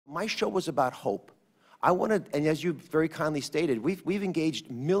My show was about hope. I wanted, and as you very kindly stated, we've engaged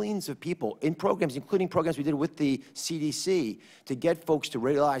millions of people in programs, including programs we did with the CDC, to get folks to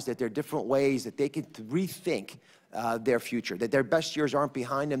realize that there are different ways that they can rethink their future, that their best years aren't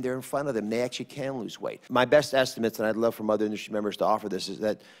behind them, they're in front of them. They actually can lose weight. My best estimates, and I'd love for other industry members to offer this, is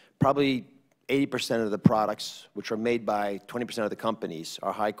that probably 80% of the products, which are made by 20% of the companies,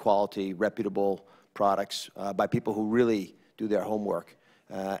 are high-quality, reputable products by people who really do their homework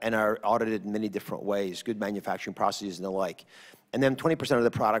and are audited in many different ways, good manufacturing processes and the like. And then 20% of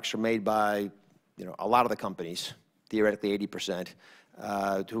the products are made by, a lot of the companies, theoretically 80%,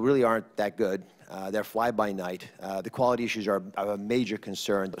 who really aren't that good. They're fly-by-night. The quality issues are a major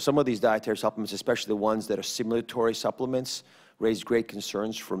concern. Some of these dietary supplements, especially the ones that are stimulatory supplements, raise great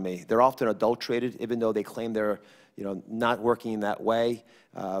concerns for me. They're often adulterated, even though they claim they're not working in that way.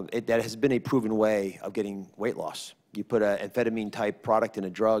 That has been a proven way of getting weight loss. You put an amphetamine-type product in a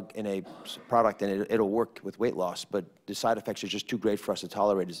drug, in a product, and it'll work with weight loss, but the side effects are just too great for us to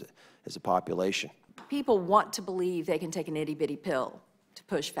tolerate as a population. People want to believe they can take an itty-bitty pill to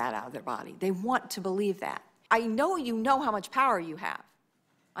push fat out of their body. They want to believe that. I know you know how much power you have.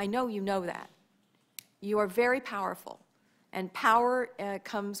 I know you know that. You are very powerful, and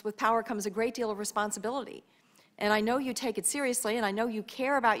with power comes a great deal of responsibility. And I know you take it seriously, and I know you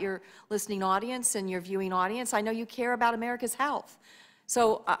care about your listening audience and your viewing audience. I know you care about America's health.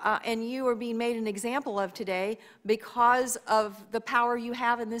 So, and you are being made an example of today because of the power you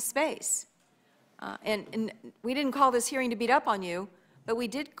have in this space. And we didn't call this hearing to beat up on you, but we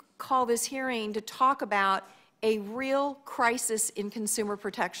did call this hearing to talk about a real crisis in consumer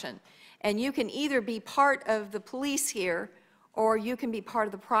protection. And you can either be part of the police here, or you can be part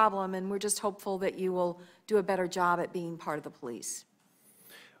of the problem, and we're just hopeful that you will do a better job at being part of the police.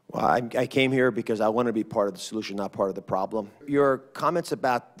 Well, I came here because I want to be part of the solution, not part of the problem. Your comments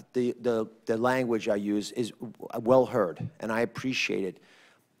about the language I use is well heard, and I appreciate it.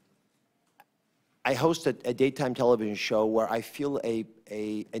 I host a daytime television show where I feel a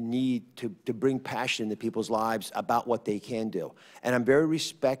need to bring passion into people's lives about what they can do. And I'm very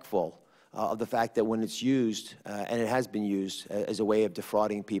respectful of the fact that when it's used, and it has been used as a way of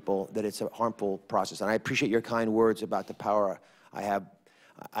defrauding people, that it's a harmful process. And I appreciate your kind words about the power I have.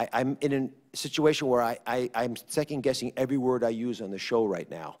 I'm in a situation where I'm second-guessing every word I use on the show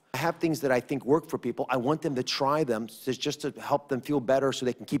right now. I have things that I think work for people. I want them to try them just to help them feel better so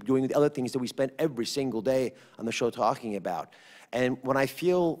they can keep doing the other things that we spend every single day on the show talking about. And when I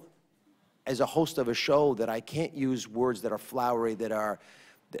feel, as a host of a show, that I can't use words that are flowery, that are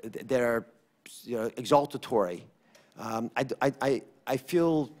exaltatory, I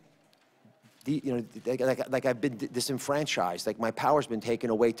feel like I've been disenfranchised, like my power's been taken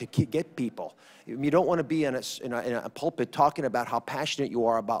away to get people. You don't want to be in a pulpit talking about how passionate you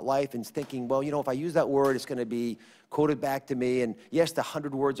are about life and thinking, well, if I use that word, it's going to be quoted back to me. And yes, the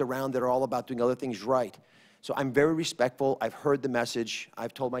 100 words around it are all about doing other things right. So I'm very respectful. I've heard the message.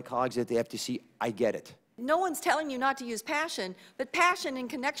 I've told my colleagues at the FTC, I get it. No one's telling you not to use passion, but passion in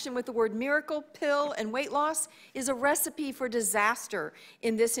connection with the word miracle, pill, and weight loss is a recipe for disaster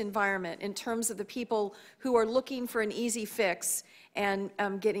in this environment in terms of the people who are looking for an easy fix and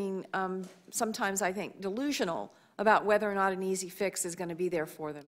getting sometimes, I think, delusional about whether or not an easy fix is going to be there for them.